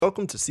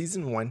Welcome to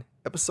Season 1,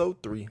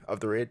 Episode 3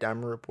 of the Red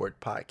Diamond Report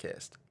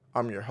podcast.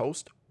 I'm your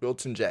host,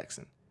 Wilton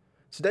Jackson.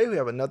 Today we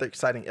have another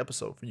exciting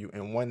episode for you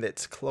and one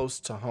that's close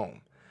to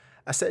home.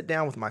 I sat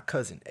down with my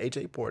cousin,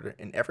 AJ Porter,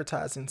 an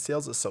advertising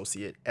sales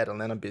associate at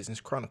Atlanta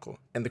Business Chronicle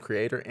and the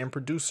creator and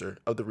producer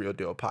of the Real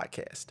Deal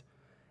podcast.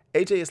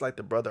 AJ is like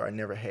the brother I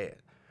never had.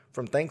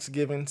 From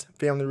Thanksgivings,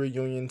 family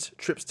reunions,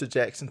 trips to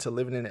Jackson to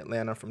living in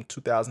Atlanta from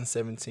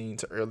 2017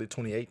 to early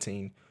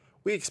 2018,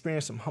 we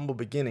experienced some humble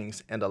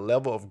beginnings and a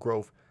level of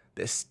growth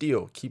that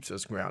still keeps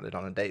us grounded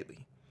on a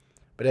daily.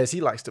 But as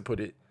he likes to put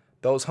it,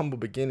 those humble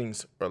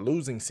beginnings or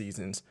losing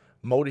seasons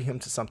molded him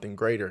to something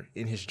greater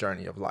in his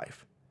journey of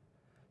life.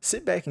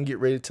 Sit back and get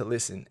ready to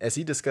listen as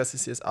he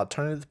discusses his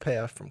alternative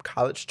path from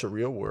college to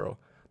real world,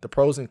 the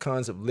pros and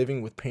cons of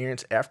living with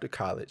parents after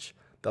college,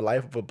 the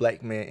life of a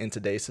black man in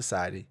today's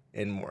society,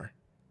 and more.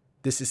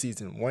 This is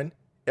Season 1,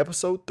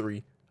 Episode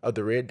 3 of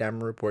the Red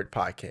Diamond Report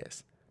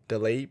podcast,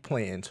 Delayed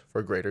Plans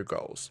for Greater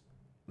Goals.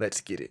 Let's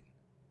get it.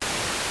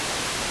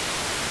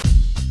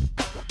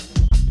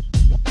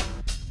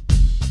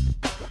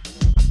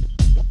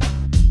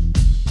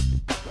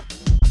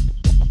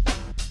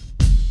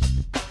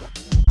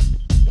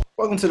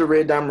 Welcome to the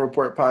Red Diamond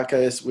Report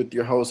podcast with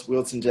your host,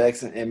 Wilton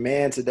Jackson. And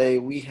man, today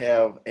we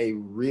have a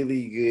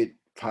really good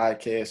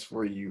podcast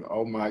for you.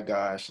 Oh my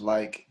gosh.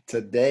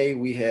 Today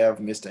we have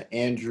Mr.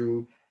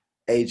 Andrew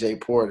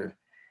AJ Porter.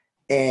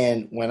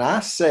 And when I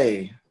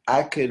say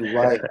I could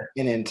write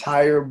an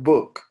entire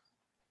book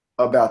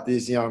about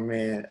this young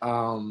man,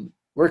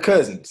 we're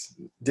cousins,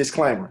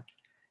 disclaimer.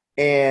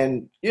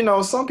 And,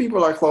 some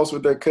people are close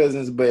with their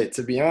cousins, but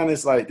to be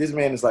honest, this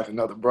man is like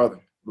another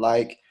brother.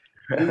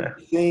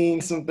 We've seen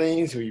some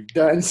things, we've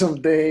done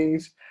some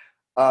things.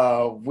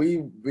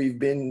 We've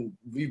been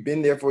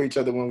there for each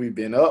other when we've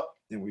been up,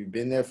 and we've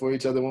been there for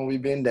each other when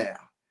we've been down.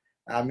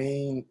 I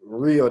mean,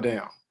 real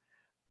down.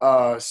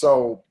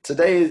 So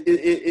today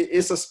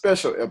it's a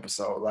special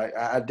episode.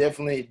 I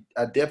definitely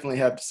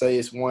have to say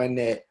it's one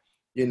that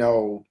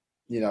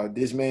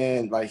this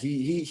man,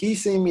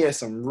 he's seen me at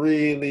some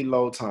really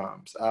low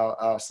times.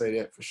 I'll say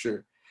that for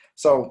sure.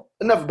 So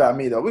enough about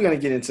me though. We're gonna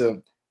get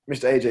into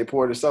Mr. AJ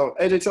Porter. So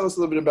AJ, tell us a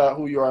little bit about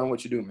who you are and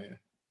what you do, man.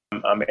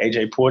 I'm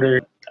AJ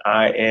Porter.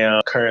 I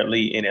am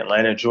currently in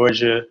Atlanta,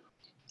 Georgia.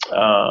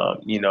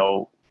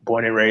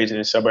 Born and raised in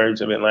the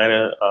suburbs of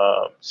Atlanta.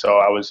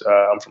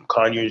 I'm from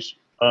Conyers,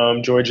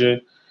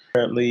 Georgia.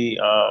 Currently,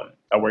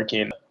 I work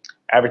in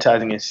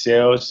advertising and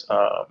sales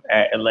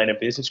at Atlanta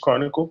Business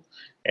Chronicle.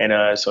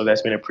 And so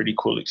that's been a pretty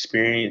cool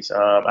experience.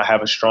 I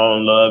have a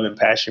strong love and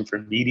passion for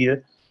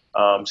media.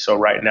 So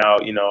right now,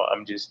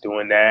 I'm just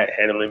doing that,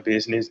 handling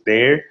business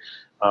there.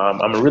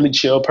 I'm a really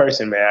chill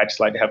person, man. I just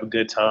like to have a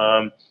good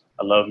time.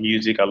 I love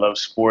music. I love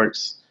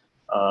sports,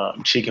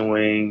 chicken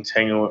wings,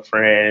 hanging with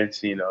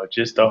friends,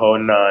 just the whole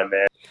nine,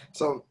 man.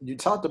 So you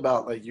talked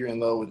about you're in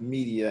love with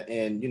media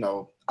and,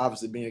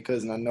 obviously being a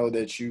cousin, I know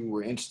that you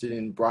were interested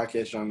in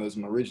broadcast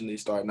journalism originally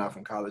starting out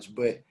from college,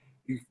 but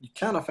you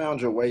kind of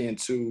found your way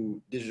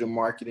into digital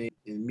marketing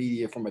and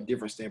media from a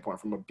different standpoint,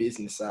 from a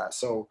business side.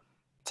 So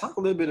talk a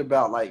little bit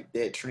about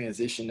that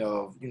transition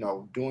of,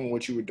 doing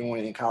what you were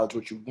doing in college,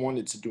 what you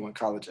wanted to do in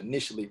college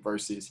initially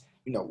versus,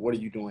 what are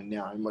you doing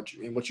now and what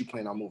you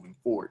plan on moving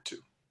forward to?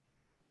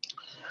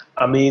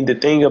 I mean, the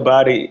thing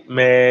about it,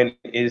 man,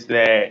 is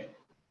that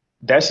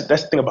that's the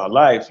thing about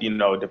life.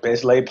 The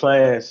best laid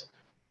plans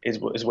is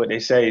what they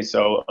say.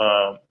 So,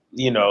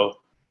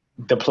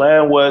 the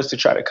plan was to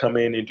try to come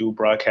in and do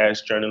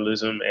broadcast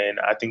journalism,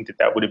 and I think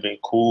that would have been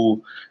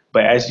cool.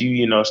 But as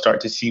you start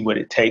to see what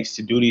it takes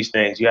to do these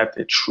things, you have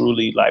to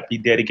truly be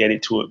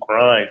dedicated to a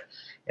grind.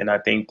 And I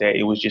think that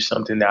it was just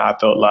something that I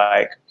felt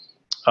like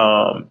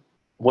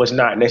was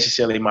not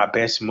necessarily my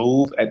best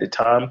move at the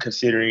time,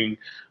 considering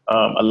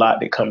a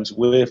lot that comes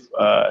with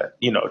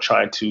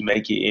trying to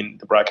make it in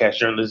the broadcast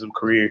journalism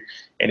career.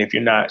 And if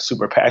you're not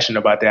super passionate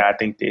about that, I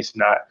think that it's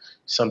not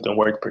something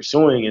worth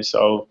pursuing. And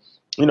so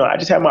I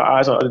just had my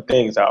eyes on other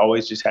things. I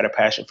always just had a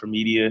passion for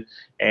media,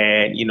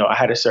 and, I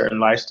had a certain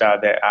lifestyle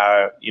that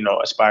I,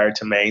 aspired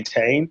to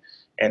maintain.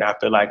 And I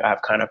feel like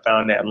I've kind of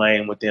found that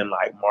lane within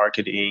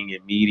marketing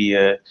and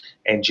media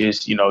and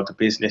just, the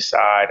business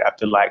side. I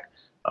feel like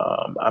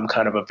I'm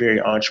kind of a very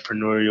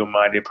entrepreneurial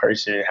minded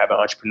person, have an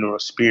entrepreneurial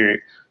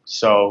spirit.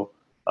 So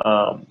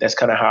that's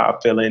kind of how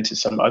I fell into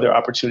some other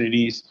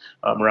opportunities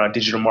around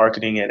digital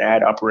marketing and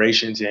ad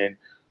operations. And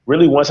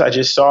really, once I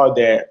just saw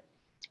that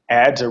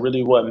ads are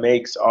really what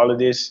makes all of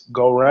this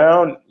go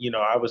round,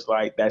 I was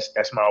like,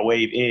 that's my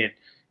wave in.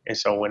 And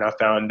so when I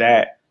found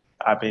that,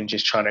 I've been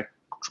just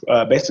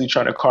basically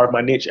trying to carve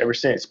my niche ever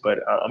since, but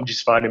I'm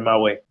just finding my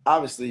way.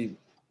 Obviously,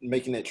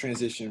 making that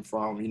transition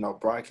from,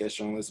 broadcast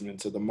journalism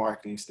into the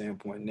marketing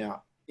standpoint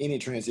now, any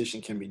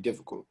transition can be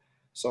difficult.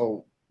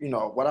 So,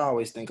 what I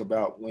always think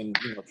about when,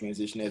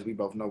 transition, as we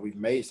both know, we've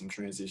made some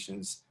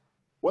transitions.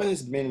 What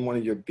has been one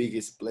of your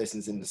biggest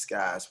blessings in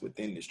disguise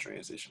within this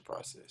transition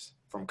process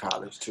from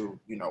college to,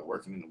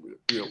 working in the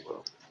real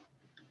world?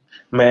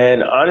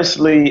 Man,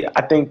 honestly,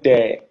 I think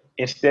that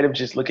instead of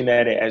just looking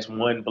at it as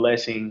one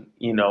blessing,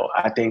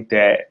 I think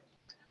that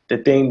the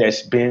thing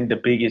that's been the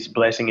biggest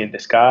blessing in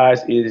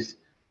disguise is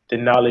the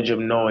knowledge of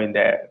knowing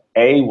that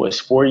A, what's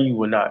for you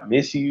will not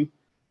miss you,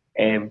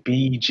 and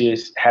B,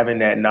 just having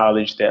that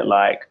knowledge that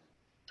like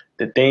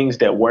the things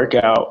that work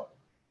out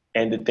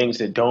and the things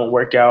that don't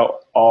work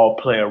out all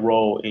play a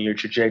role in your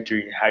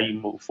trajectory and how you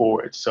move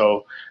forward.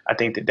 So I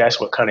think that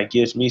that's what kind of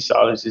gives me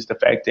solace is the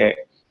fact that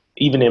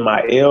even in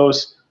my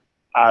L's,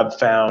 I've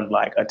found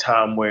like a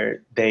time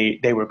where they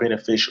were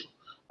beneficial.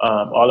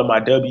 All of my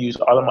W's,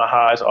 all of my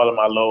highs, all of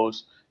my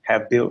lows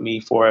have built me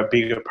for a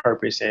bigger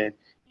purpose. And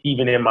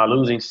even in my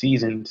losing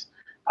seasons,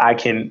 I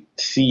can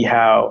see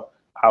how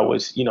I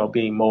was,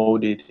 being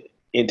molded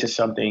into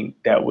something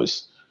that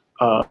was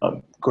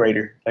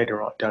greater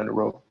later on down the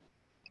road.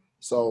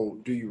 So,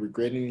 do you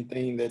regret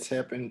anything that's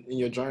happened in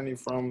your journey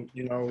from,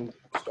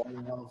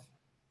 starting off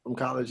from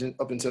college and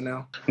up until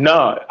now?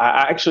 No,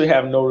 I actually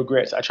have no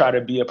regrets. I try to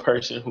be a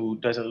person who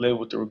doesn't live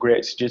with the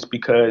regrets just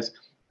because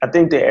I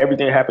think that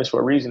everything happens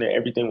for a reason and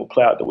everything will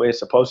play out the way it's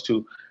supposed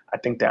to. I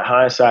think that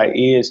hindsight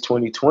is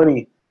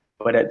 2020,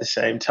 but at the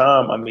same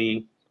time, I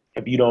mean,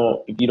 if you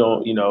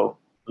don't,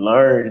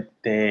 learn,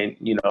 then,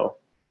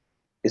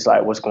 it's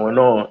like what's going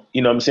on.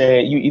 You know what I'm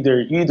saying? You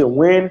either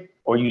win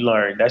or you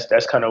learn.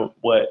 That's kind of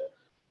what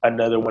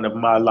another one of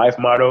my life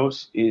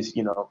mottos is,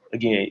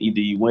 again,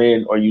 either you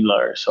win or you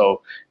learn.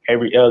 So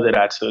every L that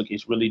I took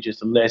is really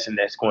just a lesson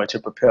that's going to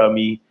propel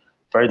me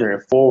further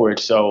and forward.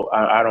 So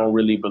I don't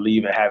really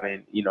believe in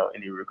having,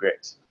 any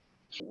regrets.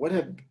 What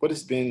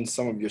has been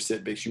some of your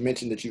setbacks? You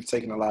mentioned that you've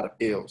taken a lot of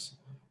L's,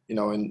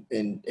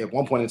 and at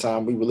one point in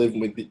time we were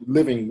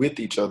living with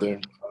each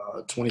other,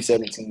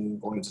 2017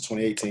 going into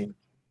 2018,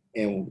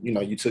 and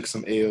you took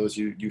some L's,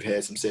 you've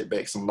had some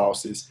setbacks, some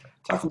losses.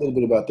 Talk a little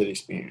bit about that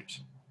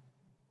experience.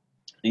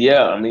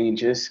 Yeah, I mean,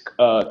 just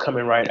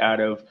coming right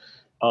out of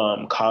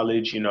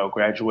college,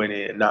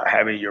 graduating and not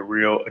having your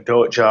real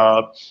adult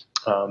job,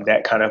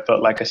 that kind of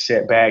felt like a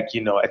setback,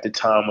 at the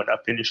time when I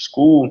finished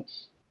school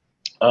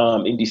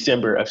in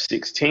December of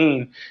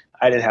 16,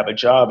 I didn't have a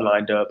job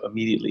lined up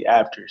immediately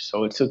after.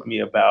 So it took me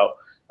about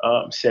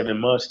 7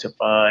 months to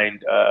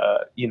find,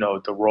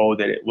 the role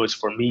that it was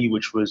for me,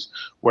 which was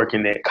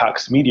working at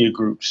Cox Media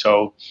Group.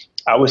 So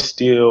I was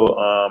still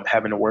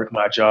having to work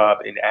my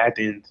job in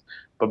Athens,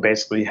 but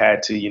basically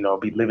had to,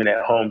 be living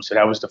at home. So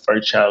that was the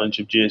first challenge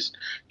of just,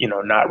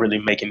 not really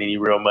making any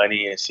real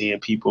money and seeing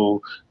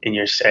people in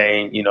your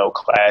same,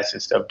 class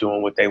and stuff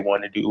doing what they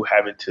want to do,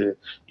 having to,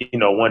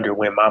 wonder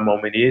when my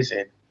moment is.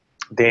 And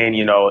then,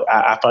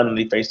 I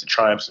finally faced the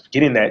triumphs of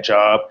getting that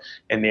job.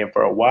 And then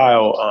for a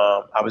while,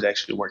 I was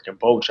actually working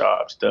both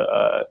jobs,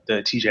 the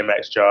TJ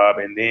Maxx job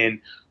and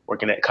then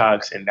working at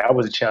Cox. And that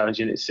was a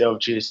challenge in itself,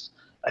 just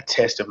a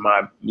test of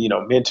my,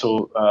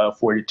 mental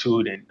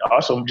fortitude and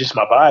also just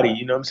my body,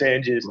 you know what I'm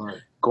saying? Just Right.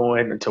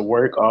 going to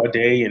work all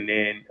day and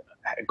then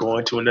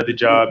going to another You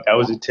job. That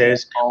was a back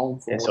test. home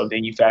from And so work,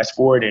 then you fast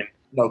forward and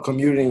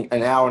commuting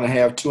an hour and a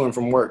half to and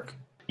from work.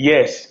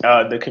 yes,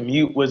 the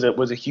commute was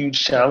a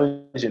huge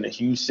challenge and a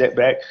huge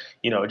setback.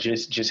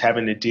 Just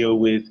having to deal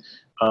with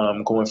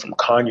going from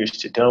Conyers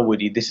to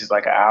Dunwoody. This is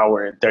like an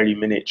hour and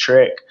 30-minute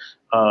trek.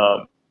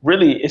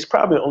 Really, it's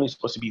probably only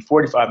supposed to be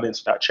 45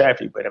 minutes without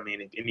traffic. But I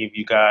mean, if any of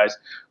you guys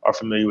are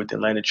familiar with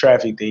Atlanta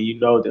traffic, then you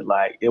know that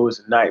like it was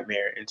a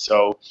nightmare. And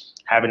so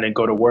having to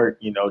go to work,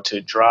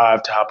 to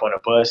drive, to hop on a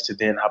bus, to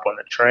then hop on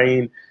a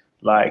train,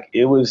 like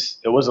it was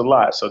a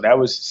lot. So that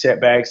was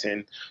setbacks.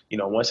 And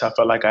once I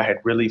felt like I had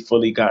really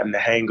fully gotten the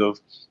hang of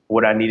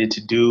what I needed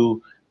to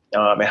do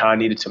and how I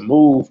needed to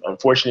move,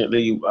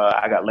 unfortunately,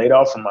 I got laid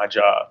off from my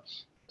job.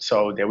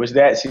 So there was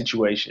that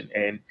situation.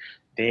 And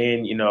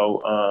then,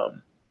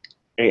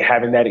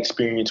 having that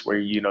experience where,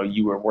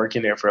 you were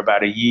working there for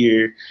about a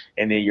year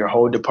and then your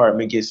whole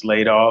department gets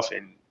laid off.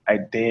 And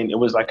then it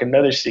was like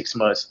another 6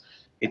 months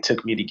it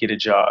took me to get a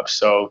job.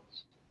 So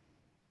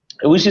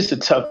it was just a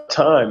tough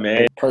time,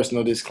 man.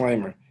 Personal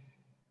disclaimer: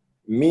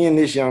 me and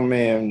this young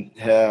man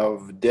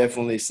have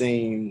definitely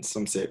seen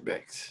some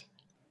setbacks.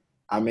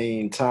 I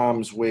mean,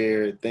 times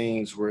where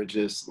things were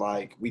just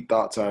like we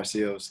thought to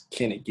ourselves,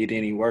 can it get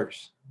any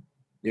worse?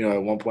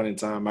 At one point in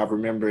time, I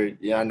remember,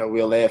 yeah, I know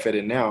we'll laugh at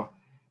it now.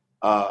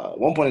 At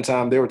one point in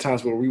time, there were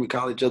times where we would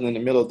call each other in the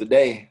middle of the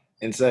day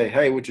and say,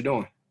 "Hey, what you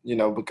doing?"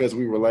 Because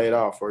we were laid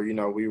off, or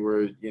we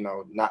were,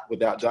 not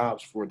without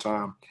jobs for a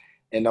time.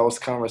 And those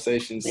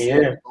conversations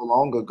seem Yeah. so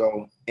long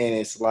ago, and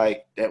it's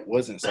like that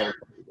wasn't so long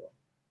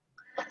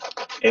ago.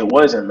 It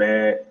wasn't,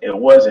 man. It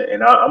wasn't.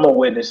 And I'm a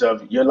witness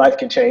of your life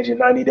can change in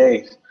 90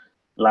 days.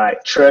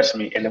 Like, trust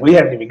me. And we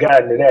haven't even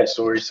gotten to that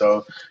story.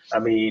 So, I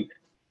mean,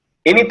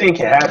 anything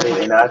can happen.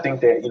 And I think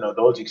that,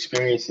 those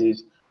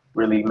experiences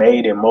really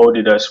made and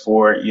molded us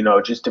for,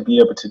 just to be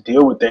able to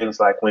deal with things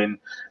like when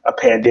a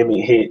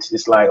pandemic hits.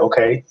 It's like,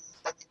 okay,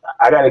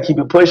 I got to keep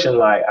it pushing.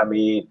 Like, I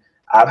mean,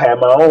 I've had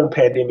my own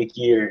pandemic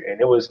year,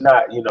 and it was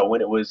not, when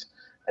it was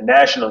a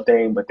national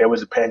thing, but there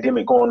was a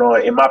pandemic going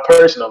on in my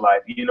personal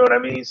life. You know what I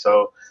mean?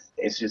 So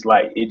it's just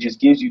like it just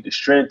gives you the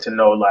strength to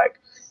know, like,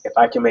 if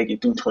I can make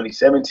it through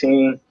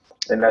 2017,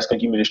 and that's going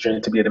to give me the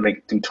strength to be able to make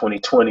it through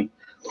 2020,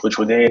 which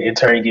will then in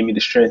turn give me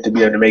the strength to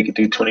be able to make it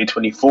through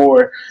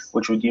 2024,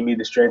 which will give me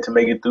the strength to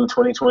make it through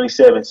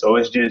 2027. So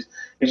it's just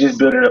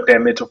building up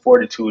that mental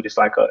fortitude. It's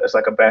like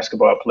a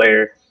basketball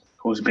player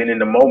who's been in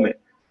the moment,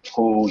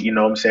 who, you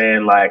know what I'm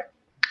saying, like,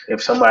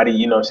 if somebody,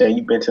 you know what I'm saying,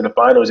 you've been to the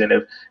finals and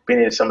have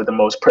been in some of the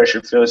most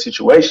pressure filled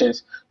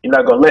situations, you're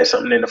not gonna let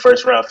something in the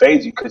first round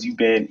phase you, because you've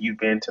been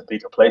to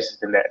bigger places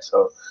than that.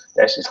 So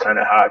that's just kind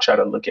of how I try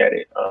to look at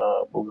it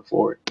moving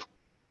forward.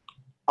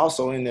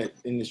 Also in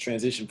this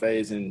transition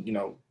phase, and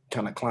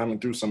kind of climbing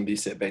through some of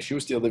these setbacks, you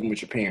were still living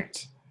with your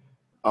parents.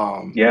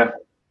 Um, Yeah.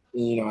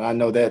 and I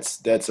know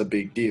that's a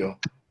big deal.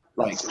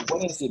 Like,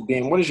 what has it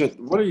been?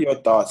 What are your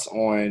thoughts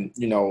on,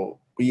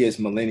 we as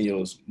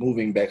millennials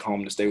moving back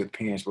home to stay with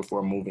parents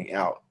before moving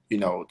out,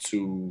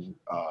 to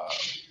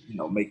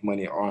make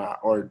money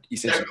or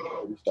essentially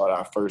start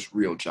our first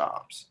real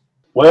jobs?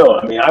 Well,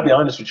 I mean, I'll be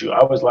honest with you.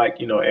 I was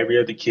like,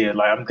 every other kid.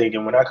 Like, I'm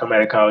thinking when I come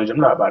out of college, I'm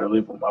not about to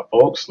live with my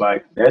folks.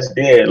 Like, that's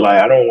dead.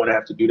 Like, I don't want to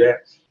have to do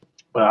that.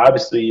 But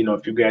obviously,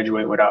 if you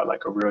graduate without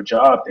like a real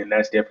job, then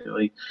that's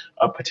definitely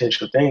a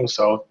potential thing.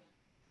 So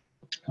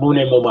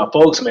moving in with my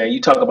folks, man,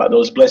 you talk about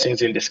those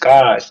blessings in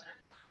disguise.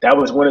 That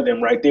was one of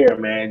them right there,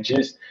 man.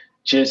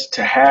 Just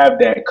to have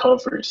that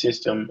comfort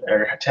system,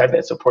 or to have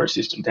that support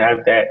system, to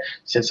have that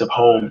sense of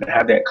home, to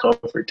have that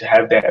comfort, to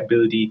have that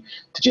ability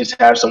to just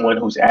have someone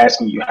who's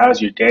asking you,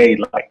 how's your day?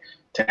 Like,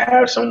 to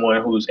have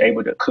someone who's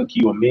able to cook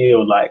you a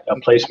meal, like a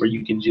place where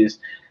you can just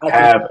I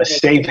can have a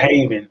safe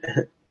haven.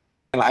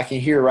 and I can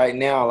hear right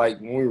now, like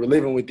when we were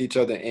living with each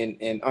other,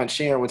 and Aunt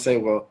Sharon would say,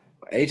 "Well,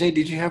 AJ,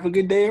 did you have a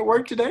good day at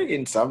work today?"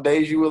 And some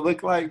days you would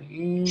look like,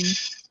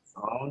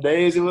 some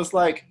days it was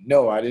like,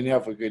 "No, I didn't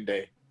have a good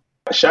day."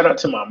 Shout out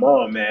to my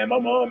mom, man. My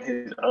mom,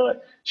 his aunt,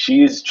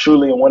 she is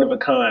truly a one of a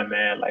kind,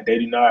 man. Like, they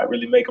do not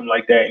really make them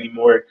like that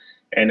anymore.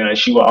 And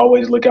she will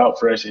always look out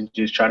for us and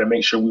just try to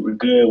make sure we were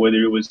good, whether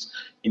it was,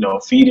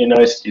 feeding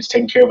us, just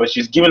taking care of us,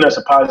 just giving us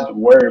a positive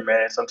word,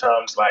 man.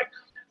 Sometimes, like,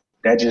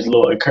 that just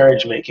little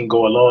encouragement can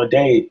go a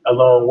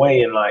long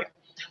way. And, like,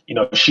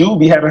 she would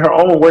be having her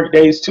own work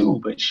days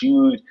too, but she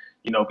would,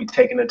 be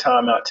taking the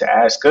time out to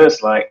ask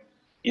us, like,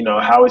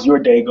 how is your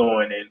day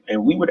going?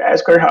 And we would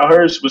ask her how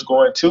hers was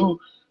going too.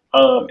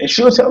 And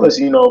she would tell us,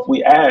 if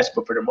we asked,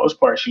 but for the most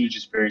part, she was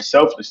just very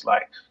selfless.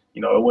 Like,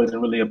 it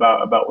wasn't really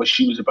about what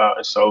she was about.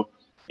 And so,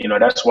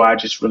 that's why I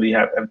just really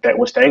that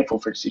was thankful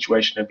for the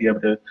situation to be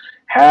able to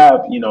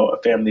have, a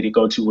family to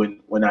go to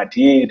when I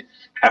did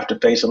have to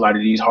face a lot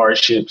of these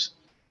hardships.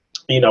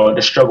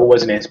 The struggle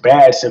wasn't as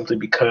bad simply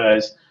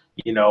because,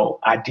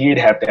 I did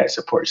have that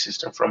support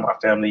system from my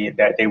family, and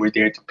that they were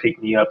there to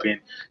pick me up and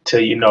to,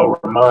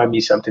 remind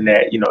me something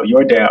that,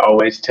 your dad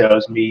always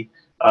tells me.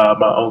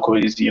 My uncle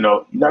is, you're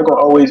not going to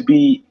always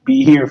be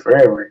here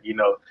forever. You're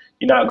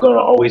not going to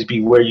always be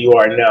where you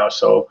are now.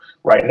 So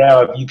right now,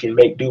 if you can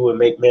make do and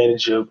make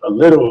manage of a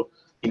little,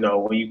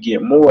 when you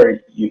get more,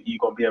 you're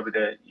going to be able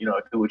to,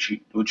 do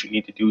what you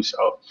need to do.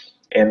 So,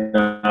 and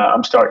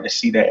I'm starting to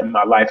see that in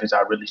my life as I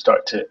really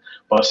start to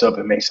boss up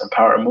and make some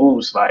power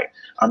moves. Like,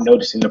 I'm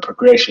noticing the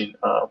progression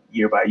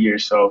year by year.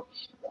 So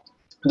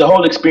the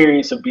whole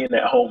experience of being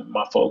at home with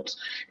my folks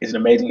is an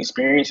amazing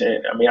experience.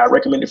 And I mean, I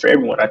recommend it for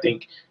everyone. I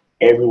think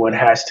everyone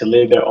has to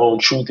live their own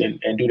truth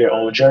and do their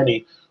own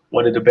journey.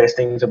 One of the best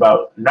things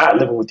about not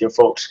living with your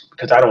folks,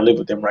 because I don't live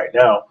with them right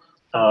now,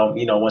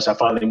 once I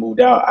finally moved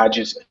out, I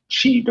just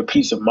achieved a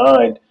peace of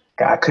mind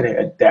that I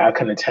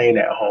couldn't attain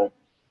at home.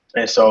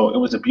 And so it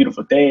was a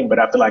beautiful thing, but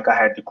I feel like I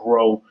had to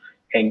grow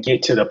and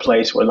get to the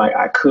place where, like,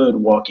 I could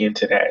walk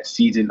into that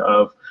season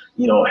of,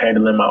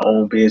 handling my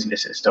own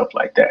business and stuff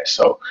like that.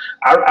 So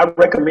I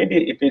recommend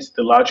it if it's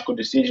the logical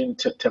decision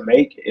to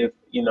make. If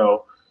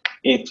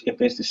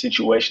it's the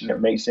situation that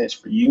makes sense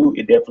for you,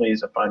 it definitely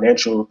is a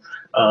financial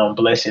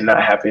blessing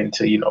not having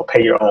to,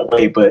 pay your own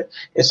way. But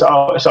it's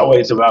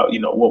always about,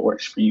 what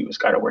works for you. It's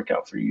got to work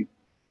out for you.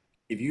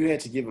 If you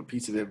had to give a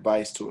piece of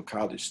advice to a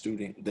college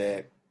student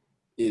that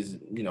is,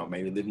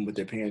 maybe living with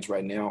their parents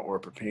right now or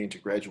preparing to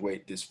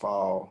graduate this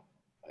fall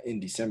in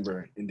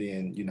December, and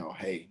then,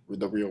 hey, with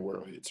the real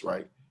world hits,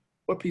 right?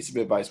 What piece of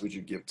advice would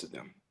you give to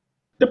them?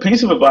 The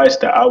piece of advice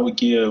that I would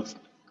give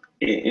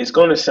is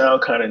going to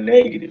sound kind of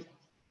negative,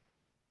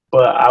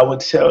 but I would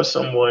tell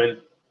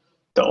someone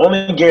the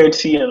only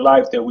guarantee in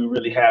life that we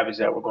really have is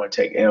that we're going to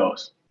take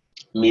L's.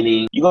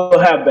 Meaning, you're going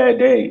to have bad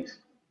days.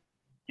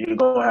 You're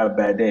going to have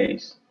bad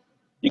days.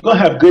 You're going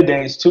to have good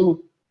days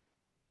too.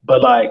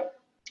 But, like,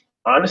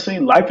 honestly,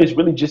 life is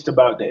really just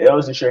about the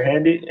L's that you're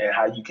handed and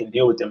how you can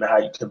deal with them and how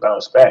you can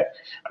bounce back.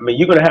 I mean,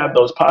 you're going to have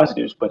those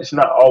positives, but it's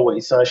not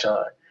always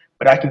sunshine.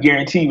 But I can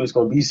guarantee you it's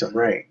going to be some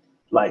rain.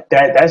 Like,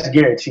 that's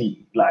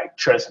guaranteed. Like,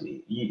 trust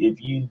me.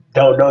 If you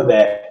don't know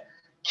that,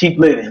 keep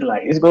living.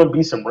 Like, it's going to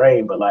be some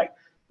rain, but, like,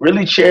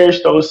 really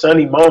cherish those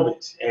sunny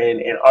moments,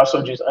 and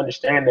also just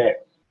understand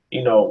that,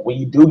 when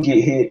you do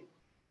get hit, it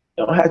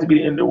don't have to be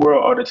the end of the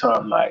world all the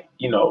time. Like,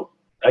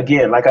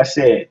 again, like I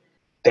said,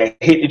 that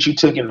hit that you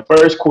took in the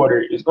first quarter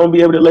is going to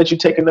be able to let you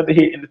take another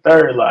hit in the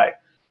third. Like,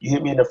 You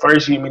hit me in the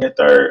first, you hit me in the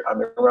third.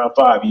 I'm in round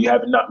five. You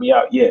haven't knocked me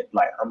out yet.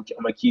 Like I'm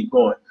gonna keep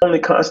going. The only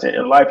constant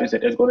in life is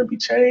that there's going to be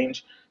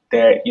change.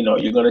 That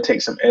you're going to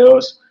take some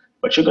L's,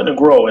 but you're going to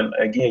grow. And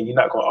again, you're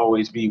not going to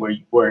always be where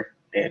you were.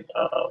 And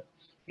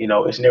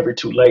it's never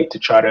too late to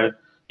try to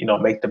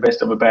make the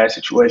best of a bad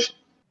situation.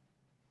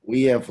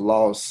 We have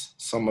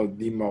lost some of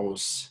the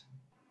most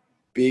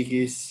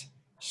biggest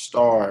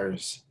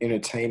stars,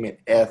 entertainment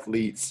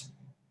athletes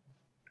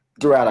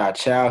throughout our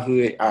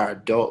childhood, our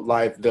adult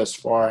life thus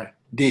far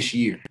this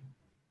year.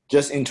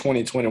 Just in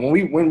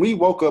 2020. When we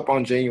woke up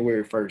on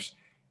January 1st,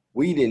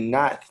 we did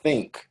not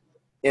think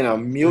in a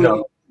million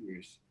No,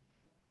 years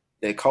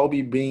that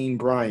Kobe Bean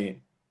Bryant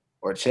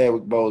or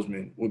Chadwick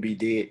Boseman would be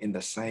dead in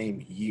the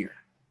same year.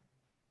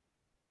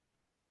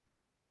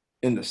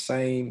 In the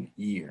same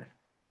year.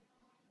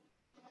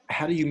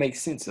 How do you make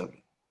sense of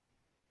it?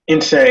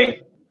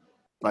 insane.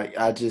 Like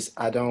I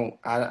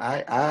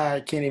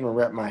can't even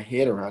wrap my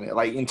head around it.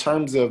 Like in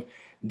terms of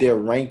their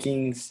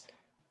rankings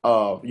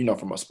of,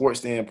 from a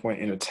sports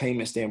standpoint,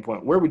 entertainment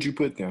standpoint, where would you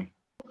put them?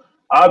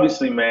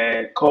 Obviously,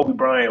 man, Kobe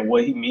Bryant,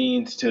 what he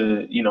means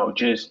to,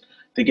 just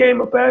the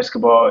game of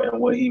basketball and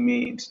what he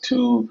means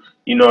to,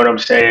 what I'm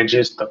saying,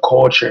 just the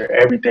culture,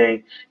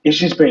 everything. It's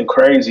just been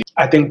crazy.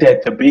 I think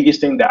that the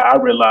biggest thing that I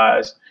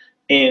realized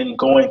in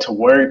going to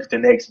work the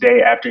next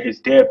day after his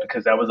death,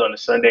 because I was on a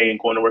Sunday and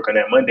going to work on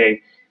that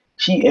Monday,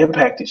 he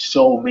impacted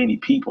so many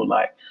people.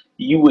 Like,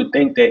 you would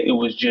think that it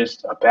was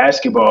just a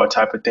basketball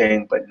type of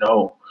thing, but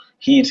no.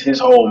 His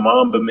whole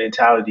Mamba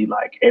mentality,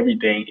 like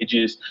everything, it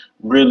just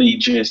really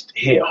just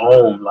hit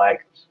home.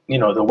 Like,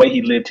 the way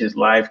he lived his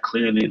life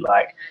clearly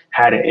like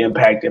had an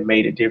impact and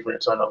made a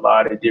difference on a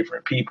lot of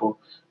different people.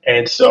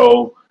 And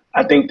so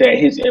I think that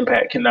his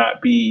impact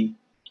cannot be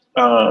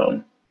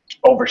um,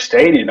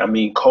 overstated. I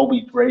mean,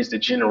 Kobe raised a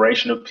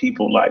generation of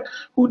people like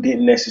who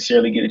didn't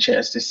necessarily get a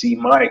chance to see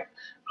Mike,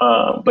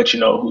 but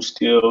who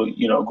still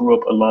grew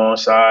up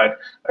alongside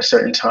a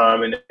certain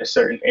time in a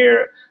certain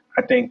era.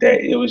 I think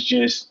that it was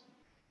just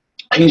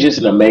he's just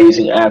an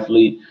amazing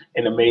athlete,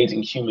 an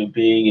amazing human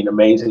being, an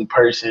amazing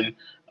person.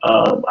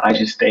 I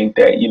just think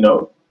that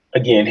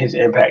again, his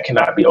impact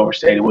cannot be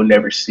overstated. We'll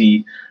never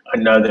see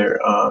another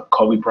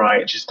Kobe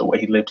Bryant, just the way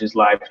he lived his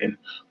life and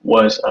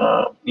was,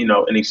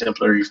 an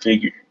exemplary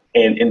figure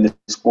in the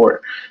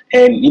sport,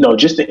 and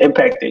just the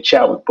impact that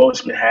Chadwick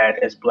Boseman had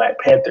as Black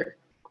Panther.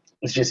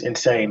 It's just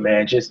insane,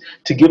 man. Just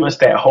to give us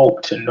that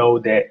hope to know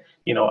that,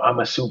 I'm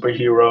a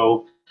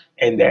superhero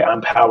and that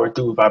I'm powered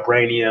through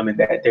vibranium and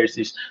that there's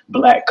this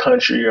black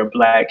country or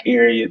black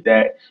area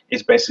that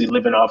is basically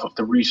living off of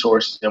the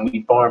resources and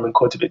we farm and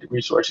cultivate the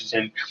resources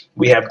and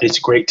we have this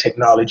great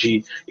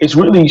technology. It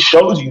really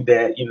shows you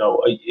that,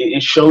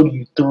 it showed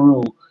you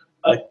through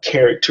a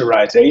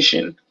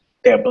characterization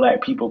that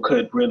black people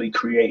could really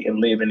create and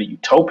live in a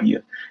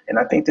utopia. And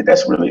I think that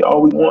that's really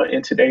all we want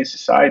in today's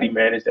society,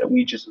 man, is that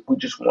we just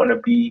want to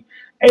be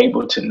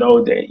able to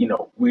know that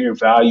we're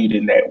valued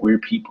and that we're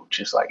people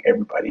just like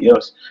everybody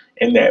else,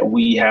 and that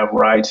we have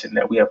rights and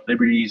that we have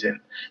liberties, and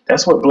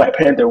that's what Black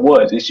Panther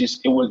was.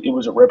 It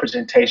was a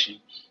representation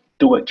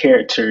through a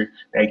character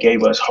that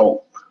gave us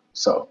hope.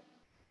 So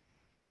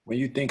When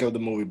you think of the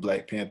movie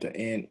Black Panther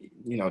and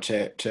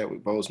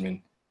Chadwick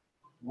Boseman,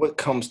 what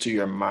comes to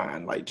your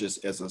mind, like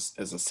just as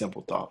a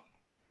simple thought?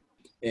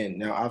 And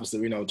now,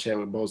 obviously, we know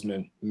Chadwick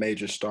Boseman,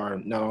 major star.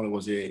 Not only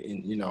was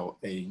he,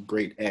 a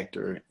great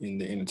actor in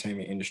the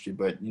entertainment industry,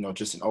 but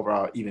just an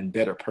overall even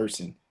better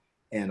person.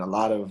 And a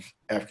lot of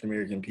African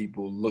American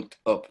people looked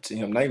up to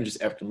him. Not even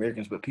just African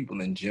Americans, but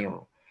people in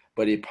general.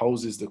 But it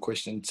poses the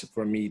question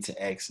for me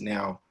to ask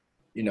now.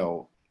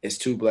 As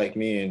two black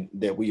men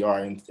that we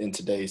are in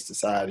today's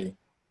society,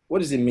 what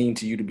does it mean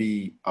to you to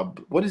be a?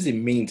 What does it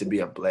mean to be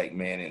a black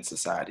man in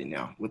society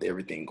now with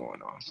everything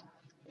going on?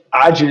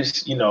 I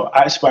just,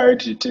 I aspire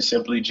to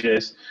simply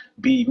just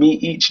be me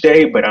each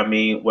day. But I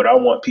mean, what I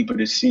want people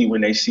to see when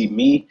they see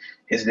me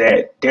is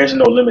that there's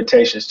no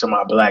limitations to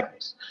my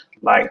blackness.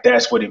 Like,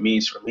 that's what it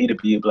means for me to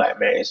be a black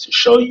man, is to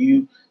show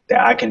you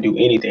that I can do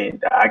anything,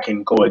 that I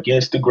can go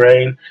against the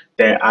grain,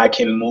 that I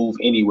can move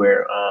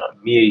anywhere.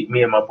 Me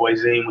and my boy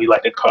Zine, we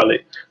like to call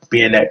it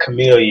being that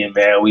chameleon,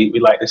 man. We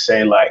like to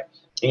say, like,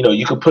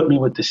 you could put me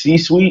with the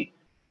C-suite.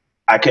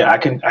 I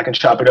can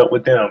chop it up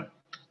with them.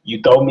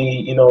 You throw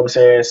me, you know what I'm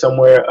saying,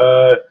 somewhere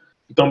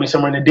you throw me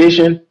somewhere in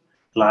addition,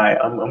 like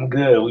I'm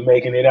good. We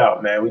making it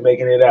out, man. We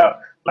making it out.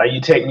 Like, you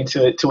take me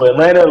to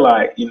Atlanta,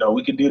 like,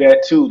 we could do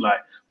that too. Like,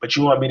 but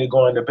you want me to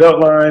go on the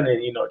Beltline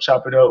and,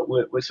 chop it up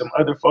with some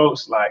other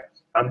folks, like,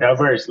 I'm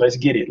diverse. Let's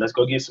get it. Let's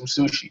go get some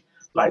sushi.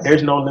 Like,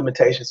 there's no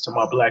limitations to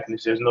my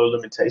blackness. There's no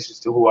limitations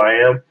to who I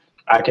am.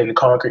 I can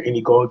conquer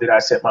any goal that I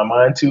set my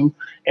mind to,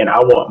 and I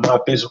want my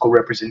physical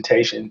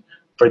representation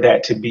for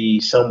that to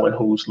be someone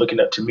who's looking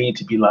up to me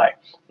to be like,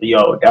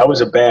 yo, that was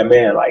a bad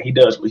man. Like, he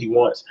does what he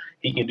wants.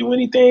 He can do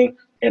anything,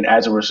 and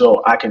as a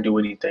result, I can do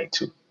anything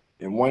too.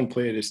 And one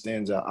player that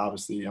stands out,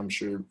 obviously, I'm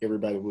sure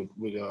everybody would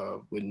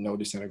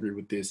notice and agree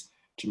with this,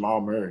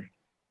 Jamal Murray.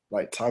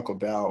 Like, talk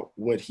about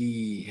what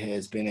he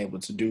has been able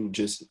to do.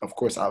 Just, of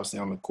course, obviously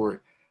on the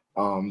court,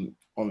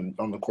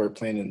 on the court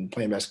playing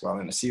basketball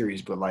in a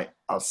series, but like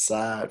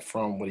outside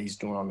from what he's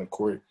doing on the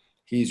court,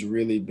 he's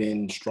really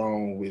been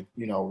strong with,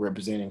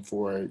 representing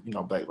for,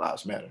 Black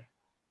Lives Matter.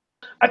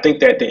 I think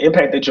that the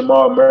impact that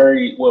Jamal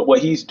Murray, what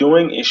he's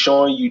doing is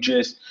showing you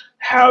just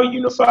how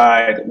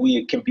unified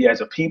we can be as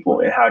a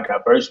people and how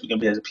diverse we can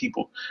be as a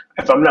people.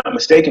 If I'm not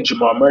mistaken,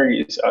 Jamal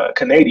Murray is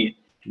Canadian,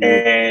 Yeah.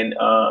 and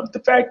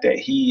the fact that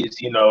he is,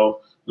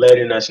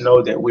 letting us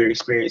know that we're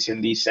experiencing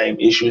these same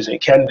issues in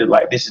Canada,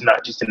 like this is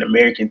not just an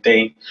American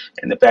thing,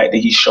 and the fact that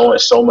he's showing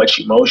so much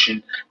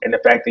emotion, and the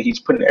fact that he's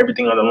putting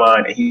everything on the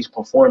line and he's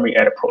performing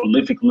at a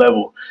prolific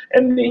level,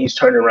 and then he's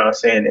turning around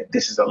saying that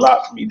this is a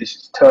lot for me, this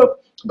is tough,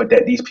 but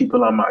that these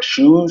people on my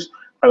shoes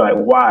are like,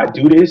 why I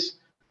do this?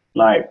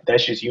 Like,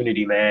 that's just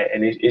unity, man.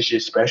 And it's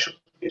just special.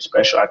 It's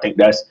special. I think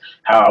that's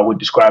how I would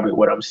describe it,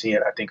 what I'm seeing.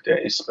 I think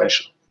that it's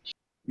special.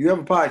 You have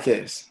a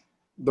podcast,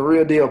 The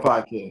Real Deal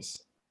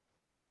Podcast.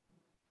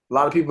 A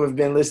lot of people have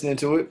been listening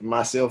to it,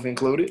 myself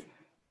included.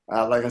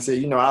 Like I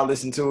said, I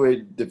listened to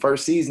it the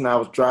first season. I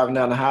was driving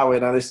down the highway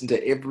and I listened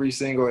to every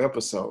single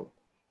episode.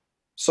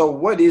 So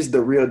what is The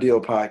Real Deal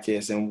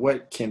Podcast, and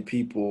what can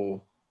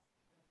people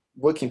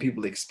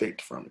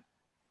expect from it?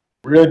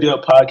 Real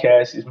Deal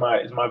Podcast is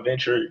my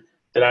venture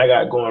that I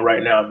got going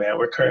right now, man.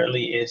 We're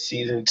currently in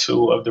season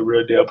 2 of the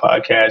Real Deal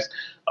Podcast.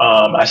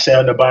 I say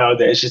on the bio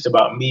that it's just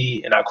about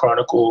me, and I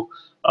chronicle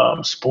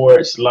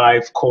sports,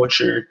 life,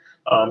 culture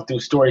through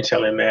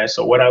storytelling, man.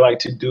 So what I like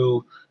to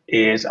do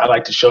is I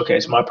like to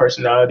showcase my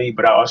personality,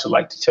 but I also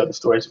like to tell the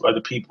stories of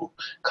other people.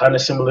 Kind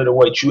of similar to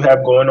what you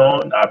have going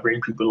on. I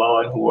bring people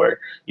on who are,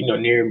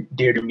 near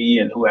dear to me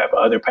and who have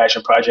other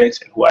passion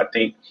projects and who I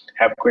think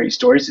have great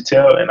stories to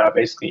tell. And I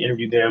basically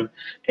interview them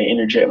and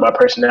interject my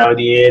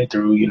personality in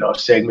through,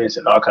 segments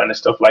and all kind of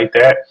stuff like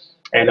that.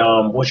 And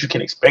what you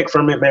can expect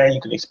from it, man,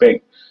 you can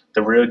expect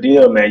the real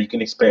deal, man. You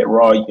can expect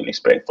raw, you can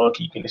expect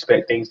funky, you can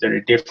expect things that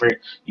are different.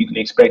 You can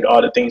expect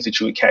all the things that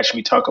you would catch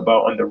me talk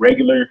about on the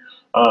regular.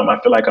 I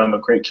feel like I'm a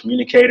great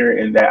communicator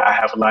and that I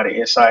have a lot of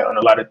insight on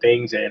a lot of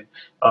things. And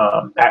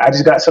I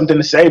just got something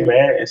to say,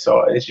 man. And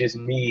so it's just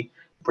me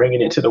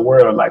bringing it to the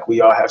world. Like, we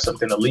all have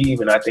something to leave.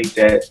 And I think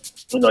that,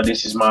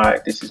 this is my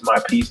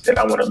piece that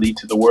I want to leave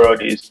to the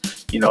world is,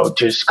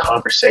 just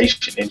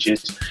conversation and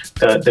just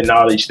the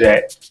knowledge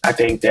that I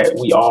think that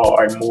we all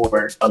are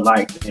more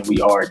alike than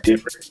we are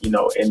different,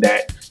 and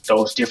that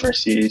those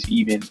differences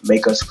even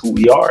make us who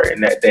we are,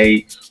 and that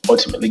they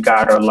ultimately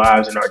guide our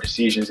lives and our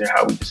decisions and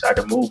how we decide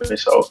to move. And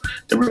so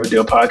the Real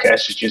Deal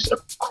Podcast is just a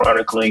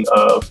chronicling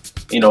of,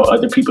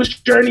 other people's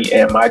journey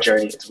and my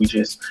journey as we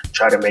just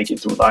try to make it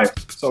through life.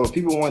 So if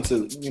people want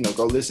to,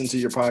 go listen to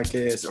your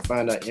podcast or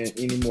find out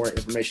any more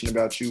information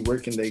about you, where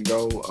can they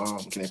go?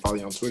 Can they follow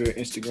you on Twitter,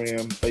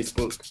 Instagram,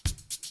 Facebook?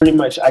 Pretty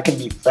much I can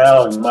be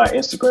found. My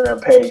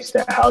Instagram page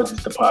that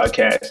houses the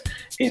podcast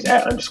is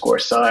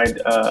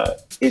 @_signed.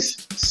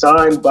 It's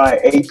signed by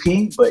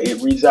AP, but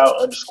it reads out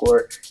 _SIGNEDXAP.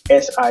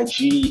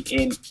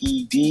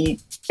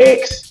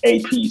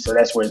 So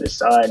that's where the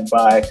signed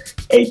by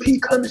AP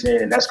comes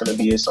in, and that's going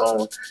to be its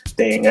own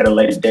thing at a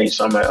later date.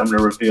 So I'm going to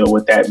reveal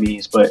what that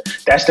means. But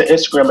that's the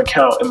Instagram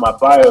account. In my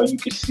bio, you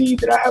can see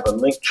that I have a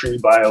Linktree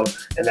bio,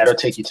 and that'll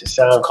take you to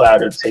SoundCloud.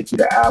 It'll take you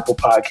to Apple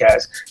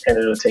Podcasts, and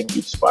it'll take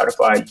you to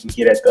Spotify.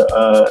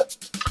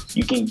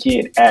 You can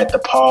get at the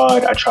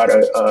pod. I try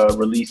to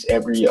release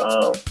every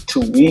 2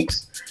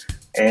 weeks.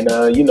 And,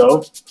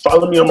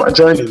 follow me on my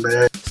journey,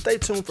 man. Stay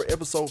tuned for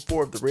episode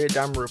 4 of the Red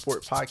Diamond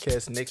Report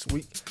podcast next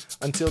week.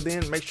 Until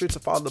then, make sure to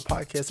follow the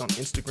podcast on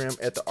Instagram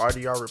 @the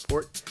RDR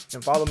Report,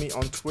 and follow me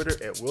on Twitter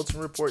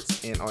 @Wilton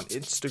Reports and on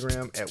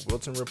Instagram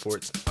 @Wilton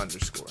Reports_.